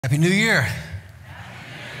Happy New Year.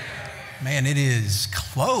 Man, it is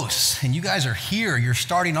close, and you guys are here. You're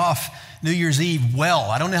starting off New Year's Eve well.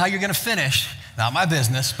 I don't know how you're going to finish, not my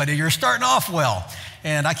business, but you're starting off well.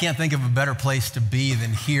 And I can't think of a better place to be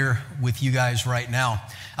than here with you guys right now.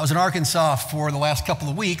 I was in Arkansas for the last couple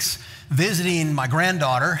of weeks visiting my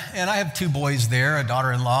granddaughter, and I have two boys there, a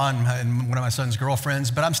daughter-in-law and one of my son's girlfriends,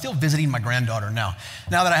 but I'm still visiting my granddaughter now.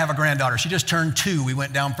 Now that I have a granddaughter, she just turned 2. We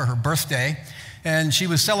went down for her birthday. And she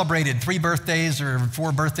was celebrated 3 birthdays or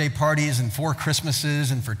 4 birthday parties and 4 Christmases.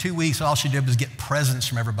 And for 2 weeks, all she did was get presents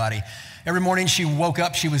from everybody. Every morning she woke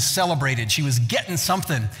up, she was celebrated. She was getting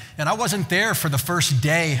something. And I wasn't there for the first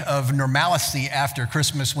day of normalcy after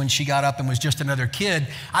Christmas when she got up and was just another kid.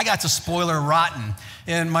 I got to spoil her rotten.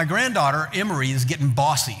 And my granddaughter, Emery, is getting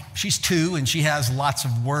bossy. She's 2 and she has lots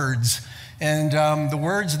of words. And the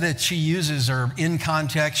words that she uses are in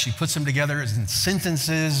context. She puts them together as in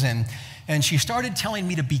sentences and she started telling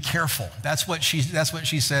me to be careful. That's what she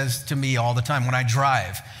says to me all the time when I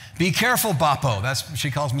drive. Be careful, Boppo.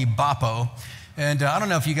 She calls me Boppo. And I don't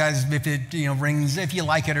know if you guys, if it rings, if you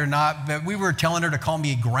like it or not, but we were telling her to call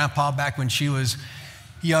me Grandpa back when she was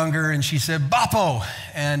younger, and she said, Boppo,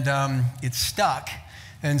 and it stuck.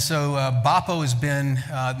 And so Boppo has been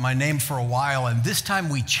my name for a while, and this time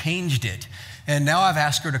we changed it. And now I've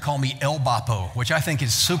asked her to call me El Boppo, which I think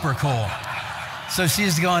is super cool. So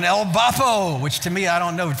she's going, El Boppo, which to me, I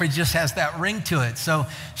don't know if it just has that ring to it. So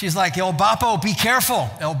she's like, El Boppo, be careful.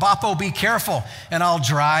 El Boppo, be careful. And I'll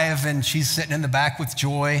drive, and she's sitting in the back with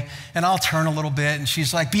Joy, and I'll turn a little bit, and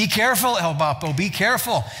she's like, be careful, El Boppo, be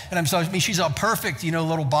careful. And she's a perfect,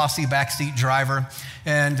 little bossy backseat driver.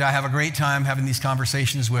 And I have a great time having these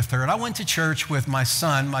conversations with her. And I went to church with my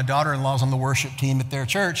son. My daughter-in-law's on the worship team at their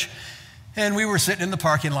church. And we were sitting in the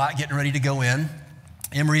parking lot getting ready to go in.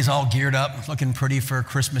 Emery's all geared up, looking pretty for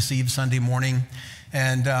Christmas Eve Sunday morning.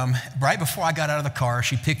 And right before I got out of the car,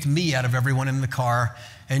 she picked me out of everyone in the car,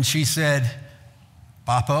 and she said,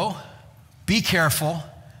 Boppo, be careful,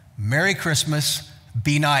 Merry Christmas,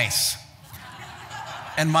 be nice.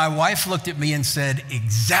 And my wife looked at me and said,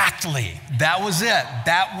 exactly, that was it.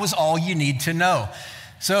 That was all you need to know.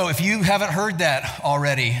 So if you haven't heard that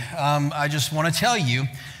already, I just want to tell you,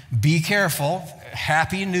 be careful.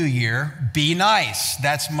 Happy New Year. Be nice.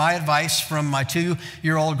 That's my advice from my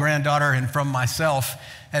 2-year-old granddaughter and from myself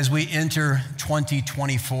as we enter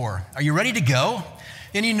 2024. Are you ready to go?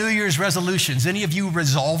 Any New Year's resolutions? Any of you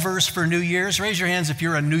resolvers for New Year's? Raise your hands if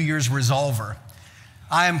you're a New Year's resolver.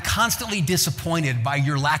 I am constantly disappointed by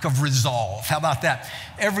your lack of resolve. How about that?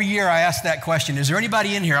 Every year I ask that question. Is there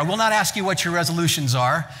anybody in here? I will not ask you what your resolutions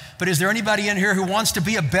are, but is there anybody in here who wants to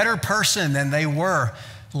be a better person than they were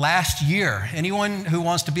last year? Anyone who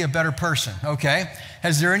wants to be a better person? Okay.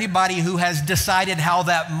 Is there anybody who has decided how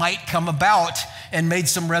that might come about and made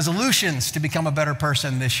some resolutions to become a better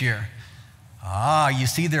person this year? You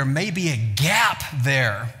see, there may be a gap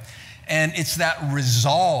there. And it's that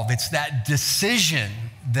resolve, it's that decision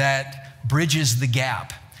that bridges the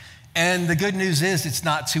gap. And the good news is it's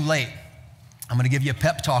not too late. I'm going to give you a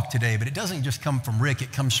pep talk today, but it doesn't just come from Rick,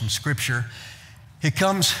 it comes from Scripture. It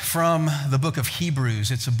comes from the book of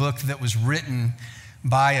Hebrews. It's a book that was written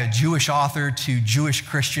by a Jewish author to Jewish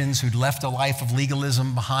Christians who'd left a life of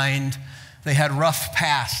legalism behind. They had rough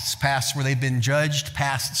pasts where they'd been judged,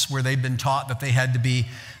 pasts where they'd been taught that they had to be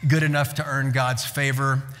good enough to earn God's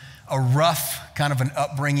favor. A rough kind of an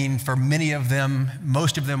upbringing for many of them.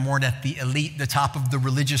 Most of them weren't at the elite, the top of the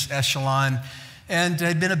religious echelon, and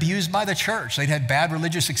had been abused by the church. They'd had bad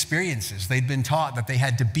religious experiences. They'd been taught that they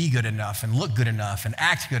had to be good enough and look good enough and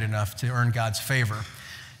act good enough to earn God's favor.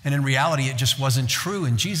 And in reality, it just wasn't true.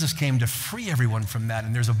 And Jesus came to free everyone from that.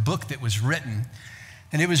 And there's a book that was written,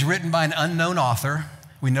 and it was written by an unknown author.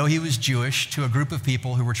 We know he was Jewish, to a group of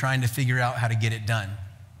people who were trying to figure out how to get it done.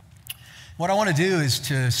 What I want to do is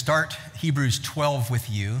to start Hebrews 12 with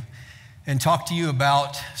you and talk to you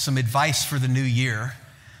about some advice for the new year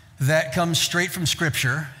that comes straight from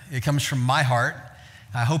Scripture. It comes from my heart.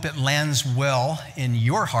 I hope it lands well in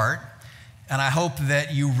your heart, and I hope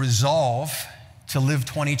that you resolve to live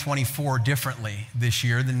 2024 differently this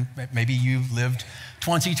year than maybe you lived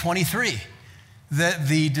 2023. That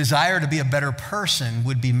the desire to be a better person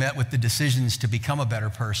would be met with the decisions to become a better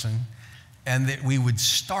person, and that we would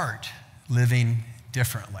start living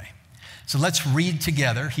differently. So let's read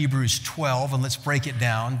together Hebrews 12, and let's break it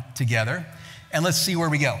down together, and let's see where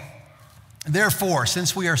we go. Therefore,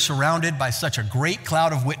 since we are surrounded by such a great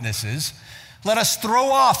cloud of witnesses, let us throw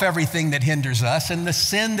off everything that hinders us and the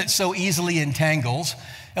sin that so easily entangles,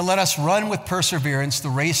 and let us run with perseverance the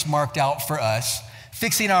race marked out for us,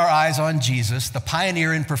 fixing our eyes on Jesus, the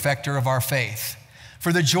pioneer and perfecter of our faith.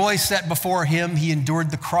 For the joy set before him, he endured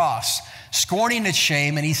the cross, scorning its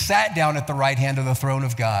shame, and he sat down at the right hand of the throne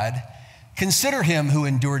of God. Consider him who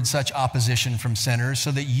endured such opposition from sinners, so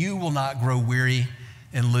that you will not grow weary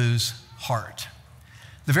and lose heart.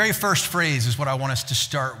 The very first phrase is what I want us to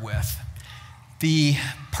start with. The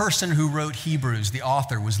person who wrote Hebrews, the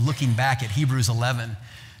author, was looking back at Hebrews 11,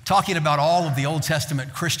 talking about all of the Old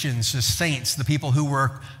Testament Christians, the saints, the people who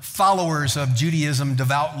were followers of Judaism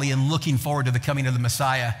devoutly and looking forward to the coming of the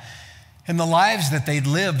Messiah, and the lives that they'd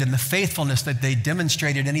lived and the faithfulness that they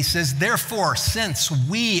demonstrated. And he says, therefore, since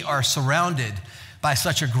we are surrounded by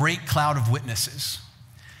such a great cloud of witnesses,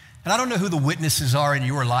 and I don't know who the witnesses are in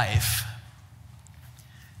your life.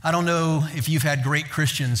 I don't know if you've had great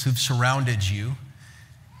Christians who've surrounded you,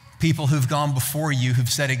 people who've gone before you, who've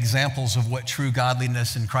set examples of what true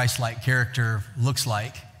godliness and Christ-like character looks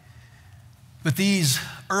like. But these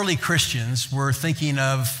early Christians were thinking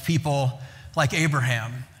of people like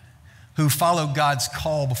Abraham, who followed God's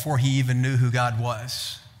call before he even knew who God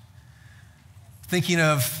was. Thinking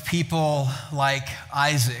of people like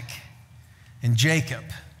Isaac and Jacob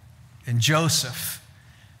and Joseph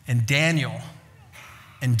and Daniel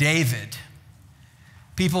and David,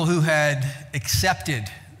 people who had accepted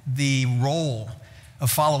the role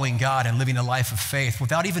of following God and living a life of faith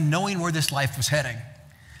without even knowing where this life was heading.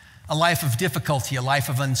 A life of difficulty, a life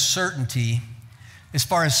of uncertainty as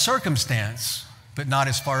far as circumstance, but not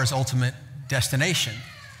as far as ultimate destination.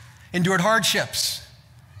 Endured hardships,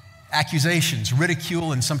 accusations,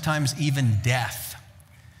 ridicule, and sometimes even death.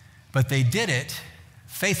 But they did it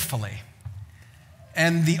faithfully.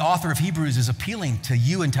 And the author of Hebrews is appealing to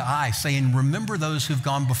you and to I, saying, remember those who've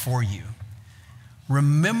gone before you.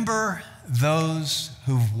 Remember those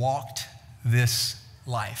who've walked this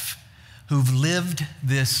life, who've lived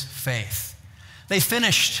this faith. They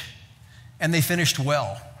finished, and they finished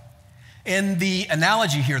well. In the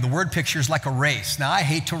analogy here, the word picture is like a race. Now, I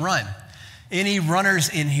hate to run. Any runners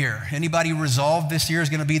in here? Anybody resolved this year is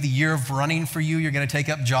going to be the year of running for you? You're going to take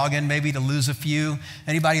up jogging maybe to lose a few?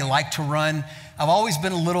 Anybody like to run? I've always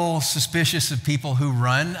been a little suspicious of people who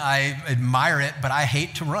run. I admire it, but I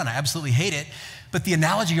hate to run. I absolutely hate it. But the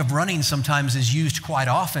analogy of running sometimes is used quite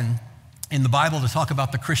often in the Bible to talk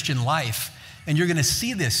about the Christian life. And you're going to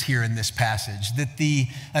see this here in this passage, that the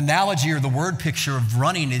analogy or the word picture of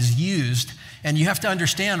running is used. And you have to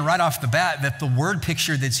understand right off the bat that the word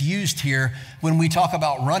picture that's used here when we talk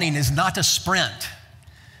about running is not a sprint.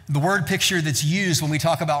 The word picture that's used when we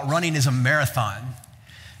talk about running is a marathon.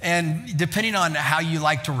 And depending on how you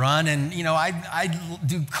like to run, and you know, I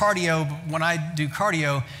do cardio. When I do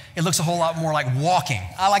cardio, it looks a whole lot more like walking.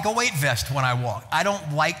 I like a weight vest when I walk. I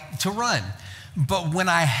don't like to run. But when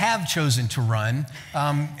I have chosen to run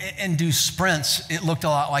and do sprints, it looked a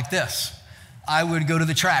lot like this. I would go to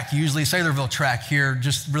the track, usually Saylorville track here,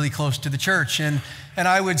 just really close to the church, and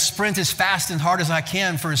I would sprint as fast and hard as I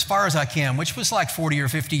can for as far as I can, which was like 40 or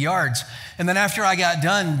 50 yards. And then after I got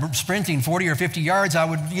done sprinting 40 or 50 yards, I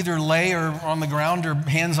would either lay or on the ground or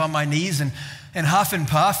hands on my knees and huff and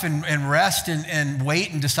puff and rest and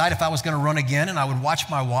wait and decide if I was going to run again. And I would watch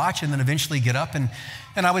my watch and then eventually get up and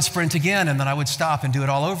I would sprint again, and then I would stop and do it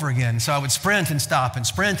all over again. So I would sprint and stop and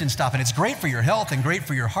sprint and stop. And it's great for your health and great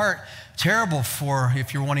for your heart, terrible for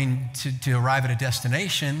if you're wanting to arrive at a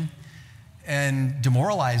destination, and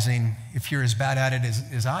demoralizing if you're as bad at it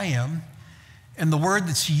as I am. And the word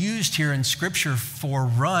that's used here in Scripture for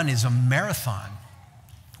run is a marathon,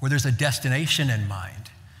 where there's a destination in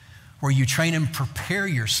mind, where you train and prepare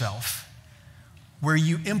yourself, where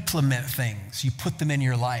you implement things, you put them in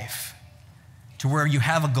your life, to where you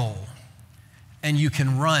have a goal and you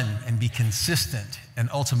can run and be consistent and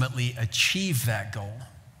ultimately achieve that goal.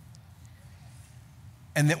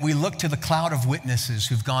 And that we look to the cloud of witnesses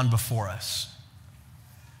who've gone before us.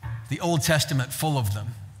 The Old Testament, full of them.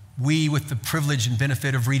 We with the privilege and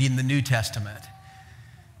benefit of reading the New Testament.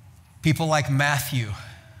 People like Matthew,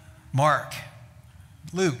 Mark,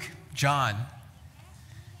 Luke, John.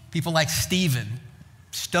 People like Stephen,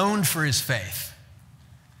 stoned for his faith,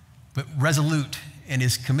 but resolute in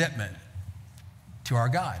his commitment to our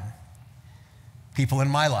God. People in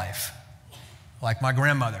my life, like my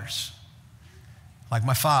grandmothers, like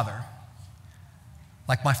my father,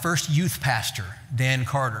 like my first youth pastor, Dan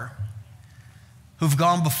Carter, who've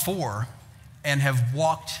gone before and have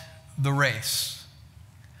walked the race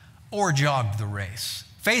or jogged the race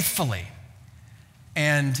faithfully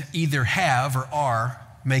and either have or are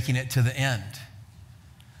making it to the end.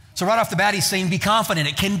 So right off the bat, he's saying, be confident,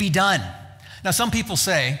 it can be done. Now, some people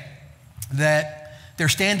say that they're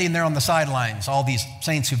standing there on the sidelines, all these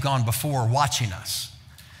saints who've gone before watching us.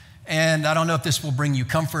 And I don't know if this will bring you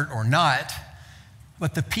comfort or not,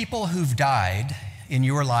 But the people who've died in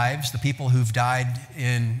your lives, the people who've died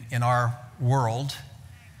in our world,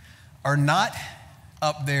 are not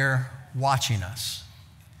up there watching us.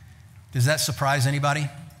 Does that surprise anybody?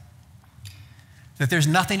 That there's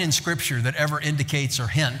nothing in Scripture that ever indicates or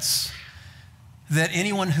hints that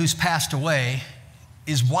anyone who's passed away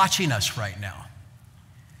is watching us right now.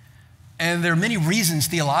 And there are many reasons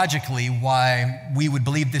theologically why we would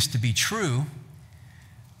believe this to be true,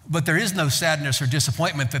 but there is no sadness or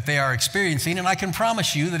disappointment that they are experiencing. And I can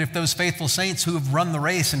promise you that if those faithful saints who have run the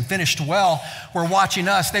race and finished well were watching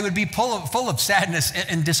us, they would be full of sadness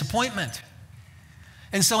and disappointment.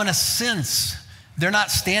 And so in a sense, they're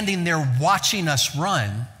not standing there watching us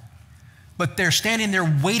run, but they're standing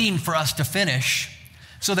there waiting for us to finish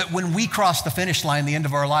so that when we cross the finish line, the end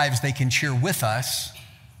of our lives, they can cheer with us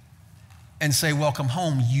and say, welcome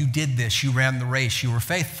home, you did this, you ran the race, you were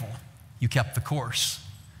faithful, you kept the course.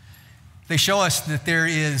 They show us that there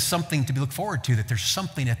is something to look forward to, that there's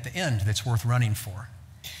something at the end that's worth running for,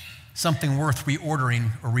 something worth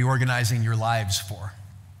reordering or reorganizing your lives for.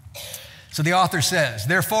 So the author says,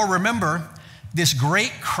 therefore remember this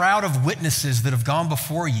great crowd of witnesses that have gone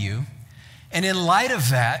before you. And in light of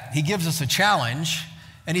that, he gives us a challenge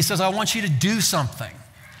and he says, I want you to do something.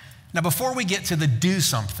 Now, before we get to the do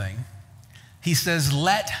something, he says,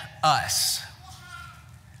 let us.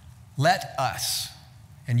 Let us.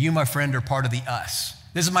 And you, my friend, are part of the us.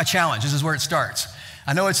 This is my challenge. This is where it starts.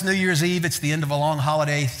 I know it's New Year's Eve. It's the end of a long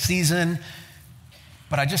holiday season.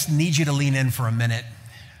 But I just need you to lean in for a minute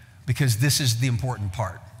because this is the important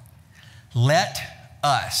part. Let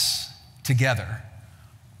us together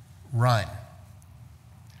run.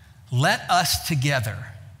 Let us together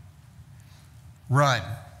run.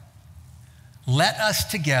 Let us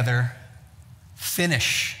together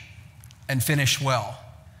finish and finish well.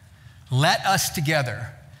 Let us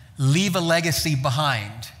together leave a legacy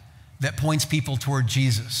behind that points people toward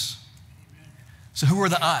Jesus. So who are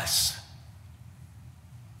the us?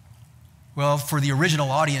 Well, for the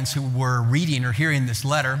original audience who were reading or hearing this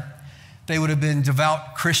letter, they would have been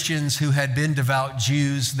devout Christians who had been devout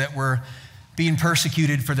Jews that were being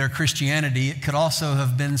persecuted for their Christianity. It could also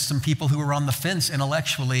have been some people who were on the fence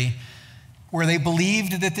intellectually, where they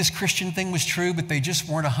believed that this Christian thing was true, but they just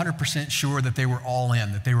weren't 100% sure that they were all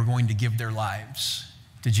in, that they were going to give their lives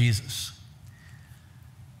to Jesus.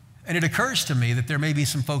 And it occurs to me that there may be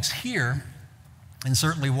some folks here, and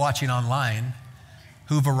certainly watching online,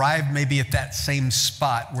 who've arrived maybe at that same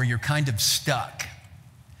spot where you're kind of stuck.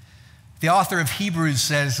 The author of Hebrews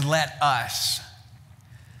says, let us.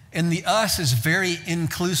 And the us is very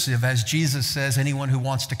inclusive, as Jesus says, anyone who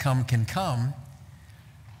wants to come can come.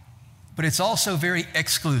 But it's also very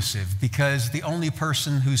exclusive because the only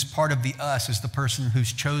person who's part of the us is the person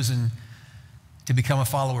who's chosen to become a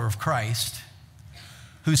follower of Christ,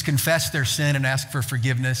 who's confessed their sin and asked for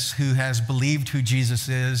forgiveness, who has believed who Jesus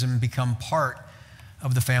is and become part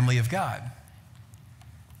of the family of God.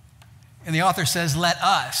 And the author says, let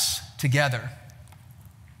us together.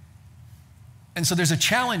 And so there's a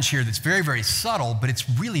challenge here that's very, very subtle, but it's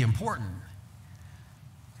really important.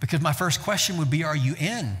 Because my first question would be, are you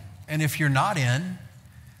in? And if you're not in,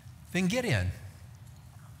 then get in.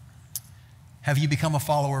 Have you become a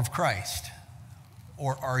follower of Christ?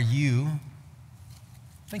 Or are you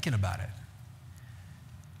thinking about it?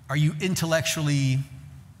 Are you intellectually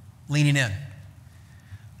leaning in?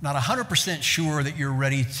 Not 100% sure that you're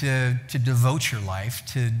ready to devote your life,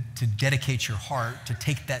 to dedicate your heart, to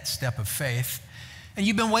take that step of faith. And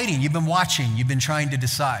you've been waiting, you've been watching, you've been trying to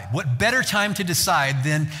decide. What better time to decide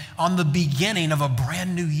than on the beginning of a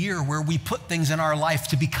brand new year where we put things in our life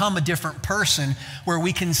to become a different person, where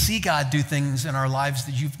we can see God do things in our lives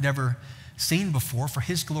that you've never seen before for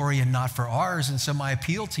His glory and not for ours. And so my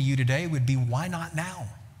appeal to you today would be, why not now?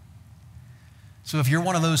 So if you're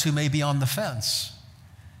one of those who may be on the fence,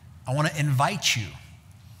 I want to invite you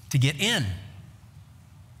to get in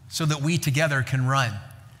so that we together can run.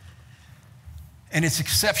 And it's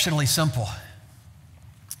exceptionally simple,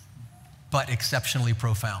 but exceptionally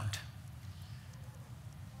profound.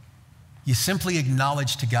 You simply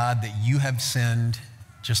acknowledge to God that you have sinned,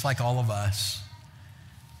 just like all of us,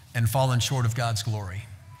 and fallen short of God's glory.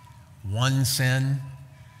 1 sin,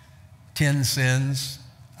 10 sins,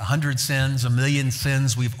 100 sins, 1,000,000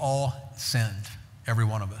 sins, we've all sinned. Every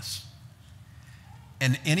one of us.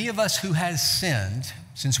 And any of us who has sinned,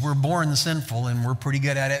 since we're born sinful and we're pretty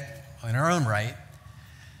good at it in our own right,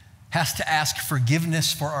 has to ask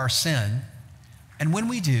forgiveness for our sin. And when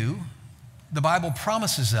we do, the Bible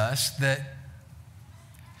promises us that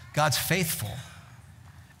God's faithful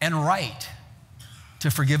and right to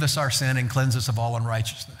forgive us our sin and cleanse us of all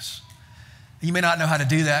unrighteousness. You may not know how to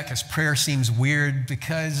do that because prayer seems weird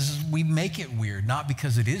because we make it weird, not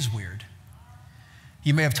because it is weird.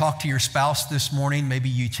 You may have talked to your spouse this morning. Maybe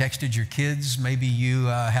you texted your kids. Maybe you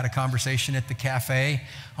had a conversation at the cafe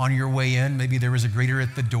on your way in. Maybe there was a greeter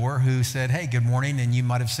at the door who said, hey, good morning, and you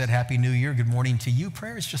might have said Happy New Year, good morning to you.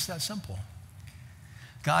 Prayer is just that simple.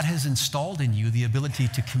 God has installed in you the ability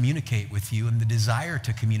to communicate with you and the desire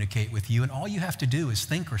to communicate with you, and all you have to do is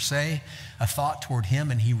think or say a thought toward him,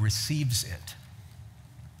 and he receives it.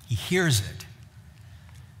 He hears it.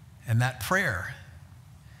 And that prayer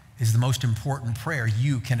is the most important prayer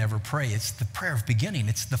you can ever pray. It's the prayer of beginning.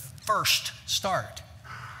 It's the first start.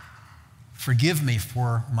 Forgive me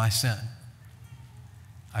for my sin.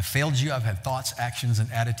 I've failed you. I've had thoughts, actions,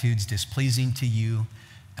 and attitudes displeasing to you,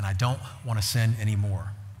 and I don't want to sin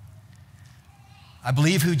anymore. I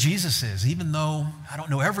believe who Jesus is. Even though I don't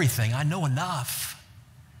know everything, I know enough.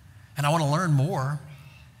 And I want to learn more.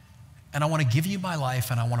 And I want to give you my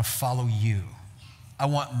life, and I want to follow you. I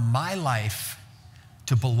want my life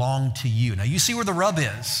to belong to you. Now, you see where the rub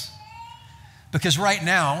is. Because right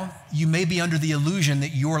now, you may be under the illusion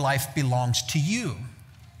that your life belongs to you.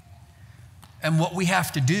 And what we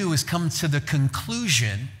have to do is come to the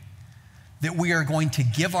conclusion that we are going to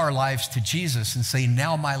give our lives to Jesus and say,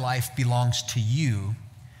 now my life belongs to you,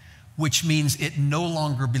 which means it no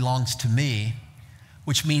longer belongs to me,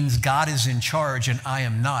 which means God is in charge and I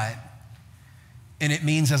am not. And it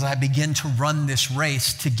means as I begin to run this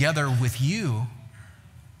race together with you,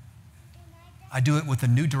 I do it with a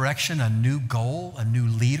new direction, a new goal, a new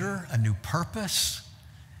leader, a new purpose,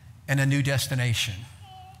 and a new destination.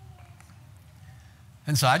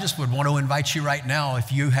 And so I just would want to invite you right now,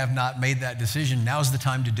 if you have not made that decision, now's the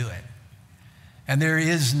time to do it. And there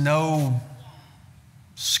is no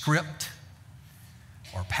script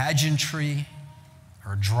or pageantry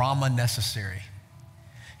or drama necessary.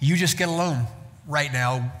 You just get alone right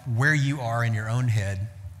now where you are in your own head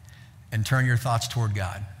and turn your thoughts toward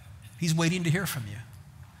God. He's waiting to hear from you.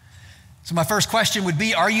 So my first question would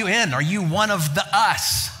be, are you in? Are you one of the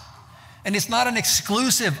us? And it's not an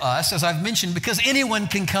exclusive us, as I've mentioned, because anyone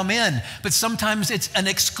can come in. But sometimes it's an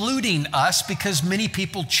excluding us because many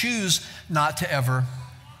people choose not to ever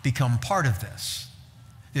become part of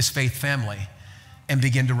this faith family, and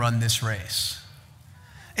begin to run this race.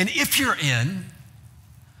 And if you're in,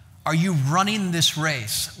 are you running this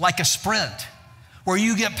race like a sprint, where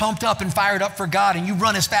you get pumped up and fired up for God and you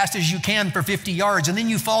run as fast as you can for 50 yards and then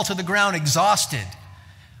you fall to the ground exhausted,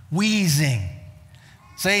 wheezing,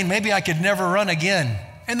 saying, maybe I could never run again.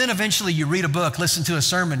 And then eventually you read a book, listen to a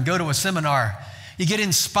sermon, go to a seminar. You get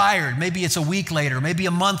inspired. Maybe it's a week later, maybe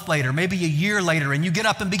a month later, maybe a year later, and you get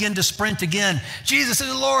up and begin to sprint again. Jesus is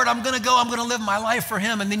the Lord. I'm going to go. I'm going to live my life for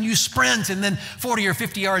him. And then you sprint, and then 40 or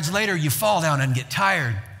 50 yards later, you fall down and get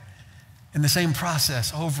tired. In the same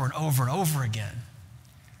process over and over and over again.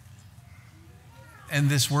 And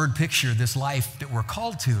this word picture, this life that we're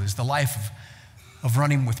called to, is the life of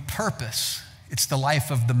running with purpose. It's the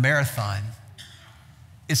life of the marathon.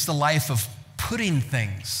 It's the life of putting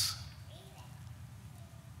things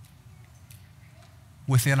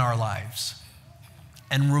within our lives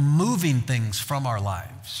and removing things from our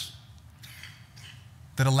lives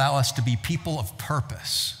that allow us to be people of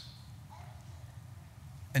purpose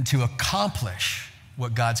and to accomplish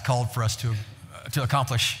what God's called for us to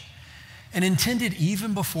accomplish and intended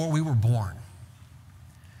even before we were born.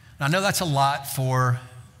 Now, I know that's a lot for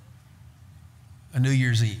a New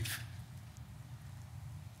Year's Eve,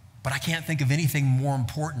 but I can't think of anything more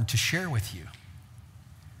important to share with you.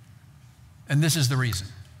 And this is the reason.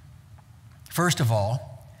 First of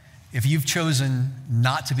all, if you've chosen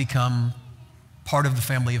not to become part of the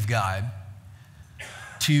family of God,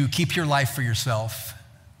 to keep your life for yourself,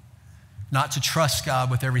 not to trust God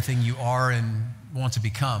with everything you are and want to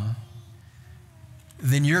become,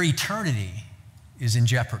 then your eternity is in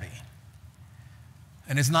jeopardy.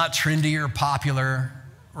 And it's not trendy or popular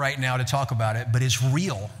right now to talk about it, but it's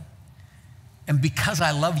real. And because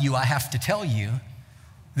I love you, I have to tell you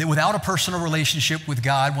that without a personal relationship with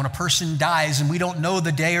God, when a person dies and we don't know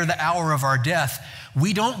the day or the hour of our death,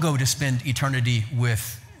 we don't go to spend eternity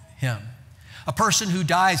with him. A person who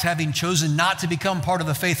dies having chosen not to become part of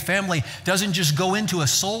the faith family doesn't just go into a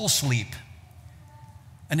soul sleep,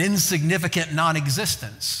 an insignificant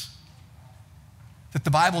non-existence. That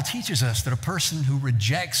the Bible teaches us that a person who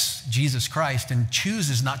rejects Jesus Christ and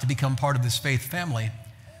chooses not to become part of this faith family,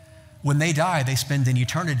 when they die, they spend an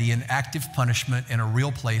eternity in active punishment in a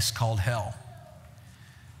real place called hell.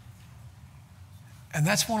 And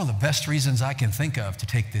that's one of the best reasons I can think of to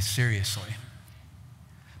take this seriously.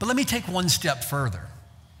 But let me take one step further,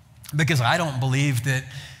 because I don't believe that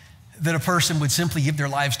that a person would simply give their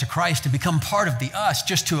lives to Christ and become part of the us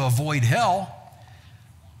just to avoid hell.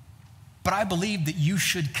 But I believe that you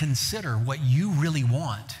should consider what you really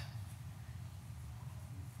want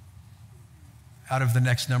out of the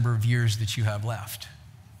next number of years that you have left.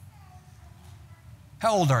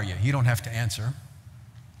 How old are you? You don't have to answer.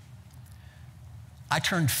 I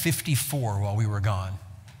turned 54 while we were gone,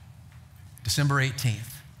 December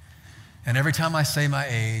 18th. And every time I say my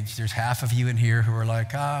age, there's half of you in here who are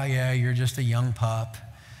like, yeah, you're just a young pup.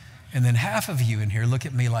 And then half of you in here look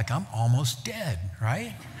at me like I'm almost dead,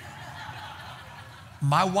 right?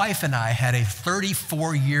 My wife and I had a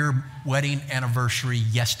 34-year wedding anniversary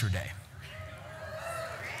yesterday.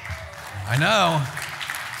 I know.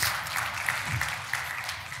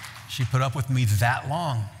 She put up with me that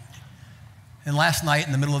long. And last night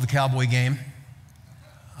in the middle of the Cowboy game,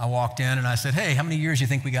 I walked in and I said, hey, how many years do you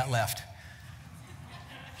think we got left?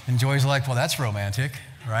 And Joy's like, well, that's romantic,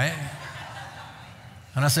 right?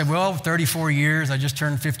 And I said, well, 34 years. I just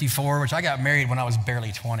turned 54, which I got married when I was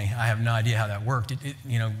barely 20. I have no idea how that worked.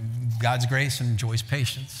 God's grace and Joy's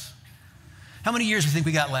patience. How many years do you think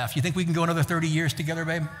we got left? You think we can go another 30 years together,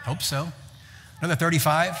 babe? Hope so. Another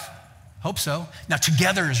 35? Hope so. Now,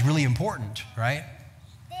 together is really important, right?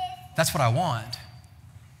 That's what I want.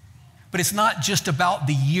 But it's not just about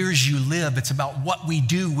the years you live. It's about what we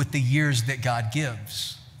do with the years that God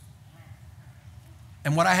gives.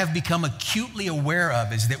 And what I have become acutely aware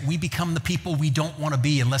of is that we become the people we don't want to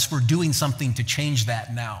be unless we're doing something to change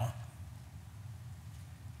that now.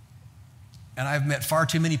 And I've met far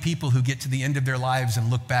too many people who get to the end of their lives and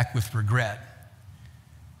look back with regret,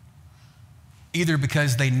 either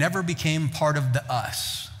because they never became part of the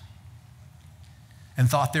us and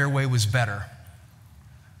thought their way was better,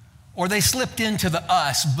 or they slipped into the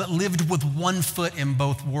us but lived with one foot in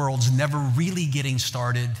both worlds, never really getting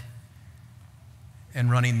started and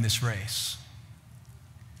running this race.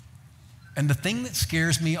 And the thing that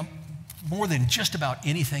scares me more than just about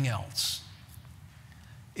anything else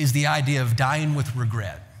is the idea of dying with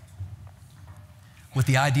regret, with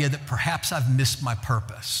the idea that perhaps I've missed my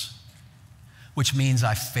purpose, which means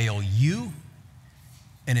I fail you,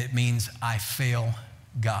 and it means I fail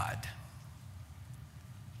God.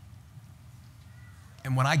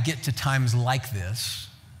 And when I get to times like this,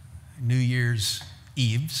 New Year's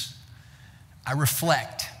Eves, I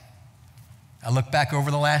reflect. I look back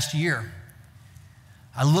over the last year.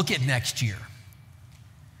 I look at next year.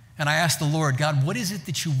 And I ask the Lord, God, what is it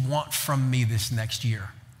that you want from me this next year?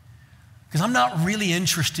 Because I'm not really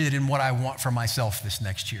interested in what I want for myself this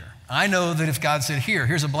next year. I know that if God said,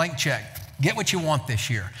 here's a blank check, get what you want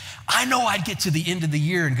this year, I know I'd get to the end of the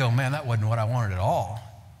year and go, man, that wasn't what I wanted at all.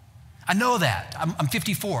 I know that. I'm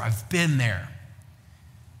 54. I've been there.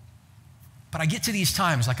 But I get to these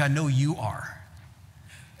times like I know you are.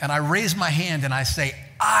 And I raise my hand and I say,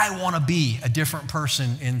 I want to be a different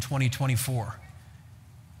person in 2024.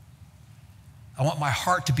 I want my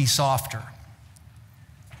heart to be softer.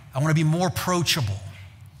 I want to be more approachable.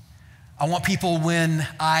 I want people, when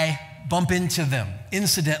I bump into them,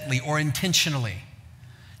 incidentally or intentionally,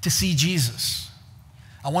 to see Jesus.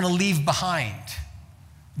 I want to leave behind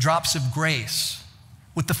drops of grace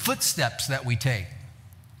with the footsteps that we take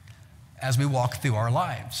as we walk through our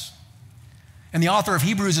lives. And the author of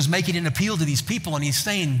Hebrews is making an appeal to these people, and he's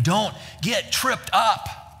saying, don't get tripped up.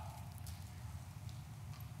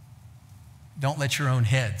 Don't let your own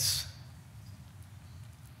heads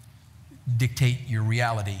dictate your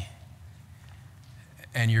reality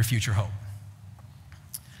and your future hope.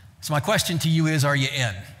 So my question to you is, are you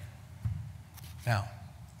in? Now,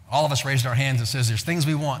 all of us raised our hands and says there's things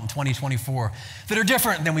we want in 2024 that are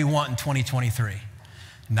different than we want in 2023.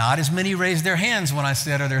 Not as many raised their hands when I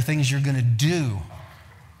said, are there things you're going to do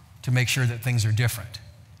to make sure that things are different?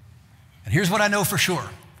 And here's what I know for sure.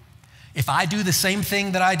 If I do the same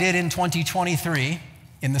thing that I did in 2023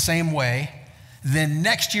 in the same way, then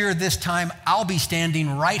next year this time I'll be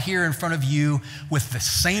standing right here in front of you with the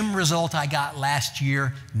same result I got last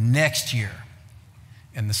year next year,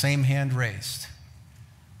 and the same hand raised,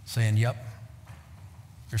 saying, yep,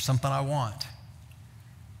 there's something I want,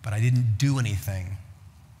 but I didn't do anything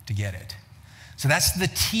to get it. So that's the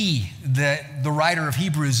T that the writer of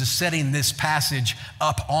Hebrews is setting this passage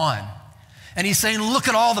up on. And he's saying, look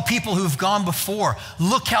at all the people who've gone before.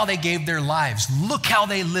 Look how they gave their lives. Look how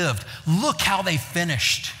they lived. Look how they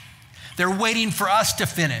finished. They're waiting for us to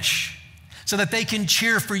finish so that they can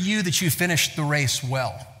cheer for you that you finished the race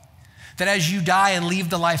well. That as you die and leave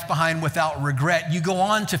the life behind without regret, you go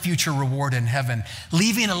on to future reward in heaven,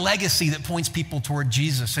 leaving a legacy that points people toward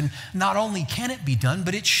Jesus. And not only can it be done,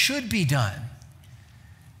 but it should be done.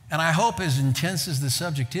 And I hope, as intense as the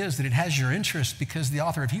subject is, that it has your interest, because the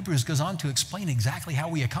author of Hebrews goes on to explain exactly how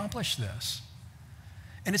we accomplish this.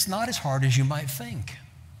 And it's not as hard as you might think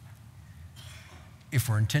if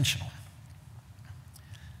we're intentional.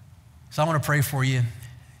 So I want to pray for you.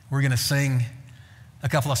 We're going to sing a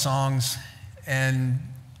couple of songs, and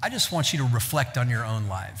I just want you to reflect on your own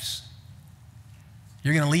lives.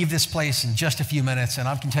 You're going to leave this place in just a few minutes, and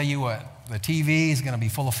I can tell you what, the TV is going to be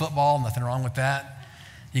full of football, nothing wrong with that.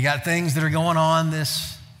 You got things that are going on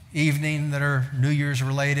this evening that are New Year's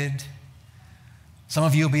related. Some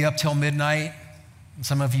of you will be up till midnight.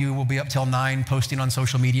 Some of you will be up till 9 posting on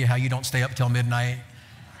social media how you don't stay up till midnight.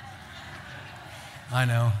 I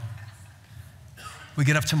know. We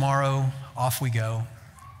get up tomorrow, off we go.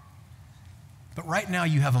 But right now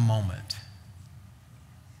you have a moment.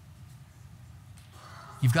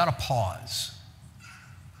 You've got to pause.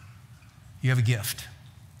 You have a gift.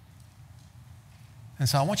 And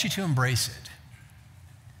so I want you to embrace it.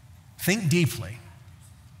 Think deeply.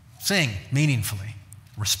 Sing meaningfully.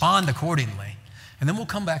 Respond accordingly. And then we'll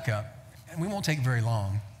come back up, and we won't take very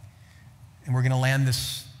long. And we're going to land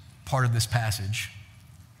this part of this passage.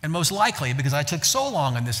 And most likely, because I took so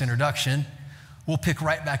long on this introduction, we'll pick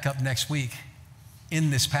right back up next week in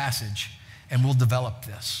this passage, and we'll develop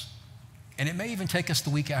this. And it may even take us the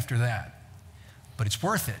week after that. But it's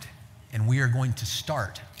worth it, and we are going to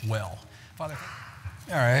start well. Father,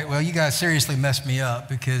 all right, well, you guys seriously messed me up,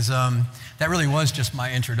 because that really was just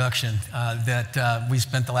my introduction that we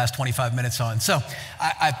spent the last 25 minutes on. So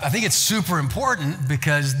I think it's super important,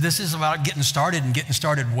 because this is about getting started and getting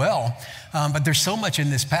started well. But there's so much in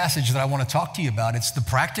this passage that I want to talk to you about. It's the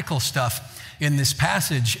practical stuff in this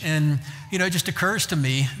passage. And, you know, it just occurs to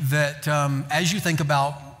me that as you think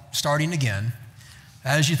about starting again,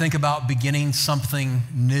 as you think about beginning something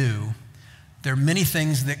new, there are many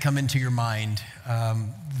things that come into your mind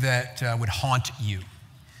that would haunt you.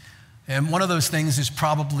 And one of those things is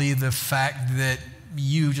probably the fact that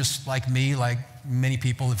you, just like me, like many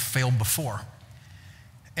people, have failed before.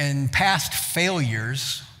 And past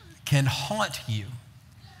failures can haunt you.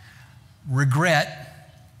 Regret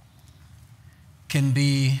can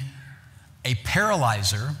be a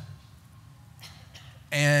paralyzer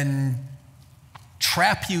and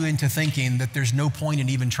trap you into thinking that there's no point in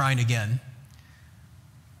even trying again,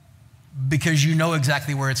 because you know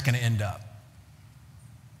exactly where it's going to end up.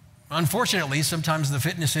 Unfortunately, sometimes the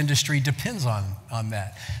fitness industry depends on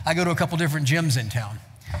that. I go to a couple different gyms in town,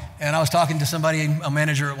 and I was talking to somebody, a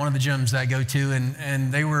manager at one of the gyms that I go to,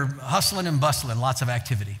 and they were hustling and bustling, lots of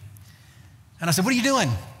activity. And I said, "What are you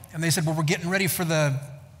doing?" And they said, "Well, we're getting ready for the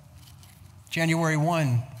January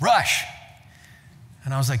 1 rush."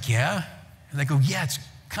 And I was like, "Yeah?" And they go, "Yeah, it's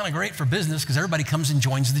kind of great for business, because everybody comes and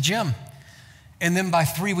joins the gym. And then by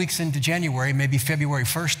 3 weeks into January, maybe February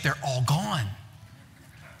 1st, they're all gone.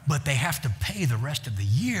 But they have to pay the rest of the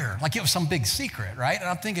year." Like it was some big secret, right? And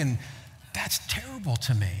I'm thinking, that's terrible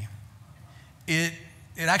to me. It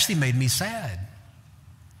actually made me sad.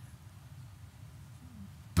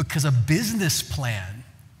 Because a business plan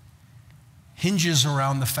hinges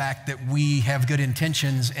around the fact that we have good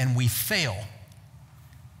intentions and we fail.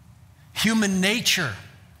 Human nature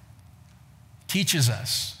teaches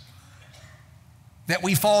us that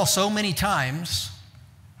we fall so many times.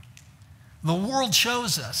 The world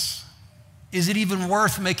shows us, is it even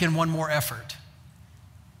worth making one more effort?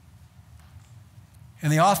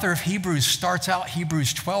 And the author of Hebrews starts out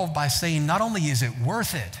Hebrews 12 by saying, not only is it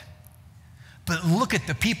worth it, but look at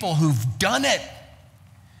the people who've done it.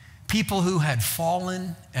 People who had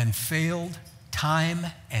fallen and failed time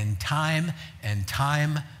and time and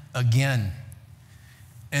time again.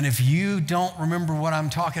 And if you don't remember what I'm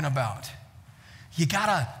talking about, you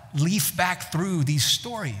gotta leaf back through these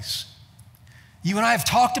stories. You and I have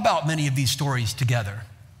talked about many of these stories together.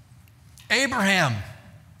 Abraham,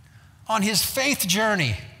 on his faith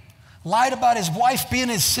journey, lied about his wife being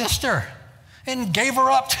his sister and gave her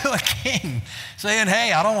up to a king, saying,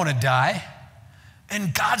 "Hey, I don't want to die."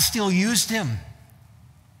 And God still used him.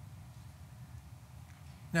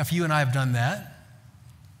 Now, if you and I have done that,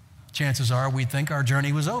 chances are we'd think our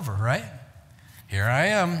journey was over, right? Here I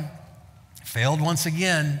am, failed once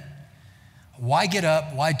again. Why get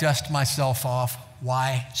up? Why dust myself off?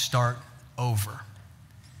 Why start over?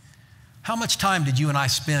 How much time did you and I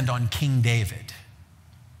spend on King David?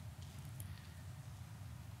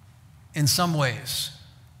 In some ways,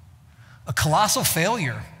 a colossal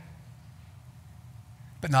failure,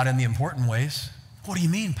 but not in the important ways. What do you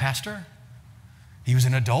mean, Pastor? He was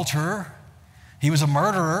an adulterer. He was a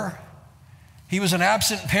murderer. He was an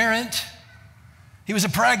absent parent. He was a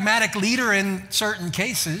pragmatic leader in certain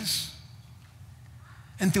cases.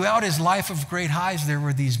 And throughout his life of great highs, there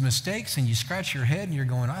were these mistakes, and you scratch your head and you're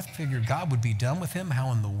going, I figured God would be done with him.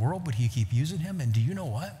 How in the world would he keep using him? And do you know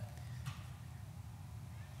what?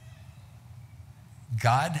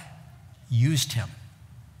 God used him.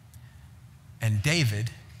 And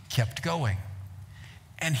David kept going.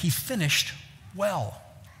 And he finished well.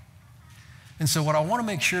 And so what I want to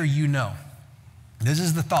make sure you know, this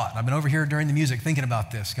is the thought. I've been over here during the music thinking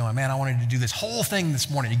about this, going, man, I wanted to do this whole thing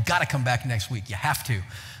this morning. You got to come back next week. You have to,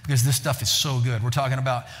 because this stuff is so good. We're talking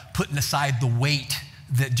about putting aside the weight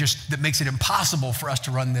that makes it impossible for us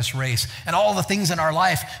to run this race, and all the things in our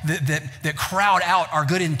life that crowd out our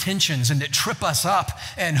good intentions and that trip us up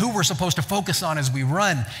and who we're supposed to focus on as we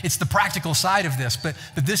run. It's the practical side of this, but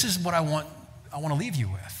this is what I want to leave you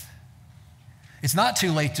with. It's not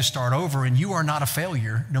too late to start over, and you are not a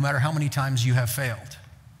failure no matter how many times you have failed.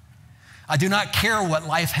 I do not care what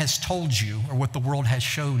life has told you or what the world has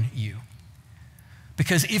shown you.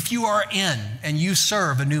 Because if you are in and you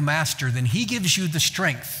serve a new master, then he gives you the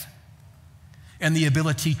strength and the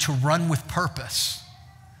ability to run with purpose.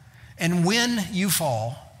 And when you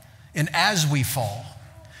fall, and as we fall,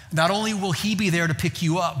 not only will he be there to pick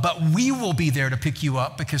you up, but we will be there to pick you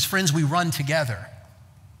up, because friends, we run together.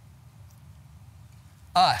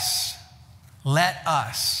 Us. Let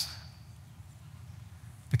us.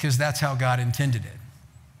 Because that's how God intended it.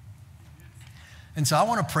 And so I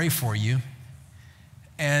want to pray for you.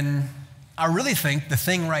 And I really think the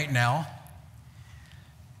thing right now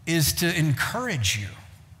is to encourage you.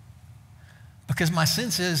 Because my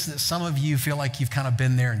sense is that some of you feel like you've kind of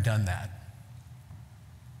been there and done that.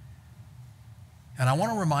 And I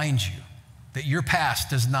want to remind you that your past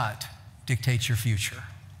does not dictate your future.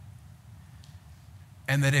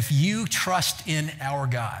 And that if you trust in our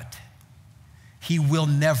God, he will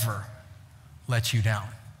never let you down.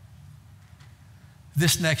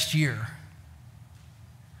 This next year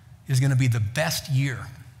is going to be the best year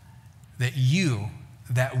that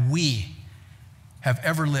we have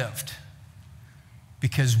ever lived,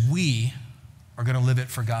 because we are going to live it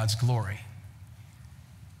for God's glory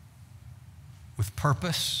with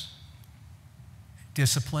purpose,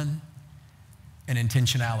 discipline, and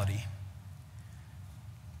intentionality.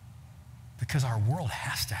 Because our world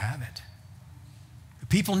has to have it.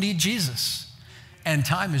 People need Jesus, and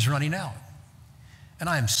time is running out. And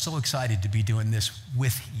I am so excited to be doing this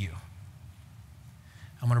with you.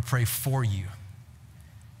 I'm going to pray for you.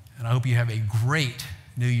 And I hope you have a great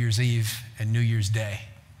New Year's Eve and New Year's Day.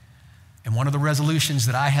 And one of the resolutions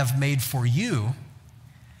that I have made for you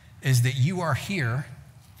is that you are here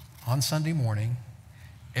on Sunday morning,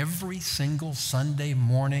 every single Sunday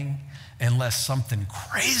morning, unless something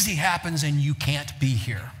crazy happens and you can't be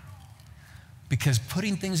here. Because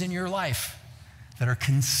putting things in your life that are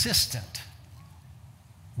consistent,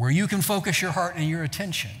 where you can focus your heart and your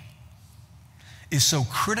attention, is so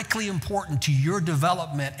critically important to your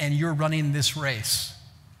development and your running this race,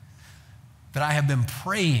 that I have been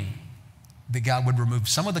praying that God would remove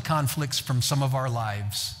some of the conflicts from some of our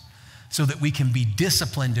lives so that we can be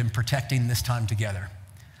disciplined in protecting this time together.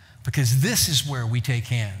 Because this is where we take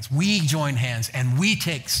hands, we join hands, and we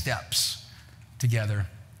take steps together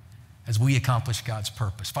as we accomplish God's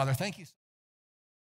purpose. Father, thank you.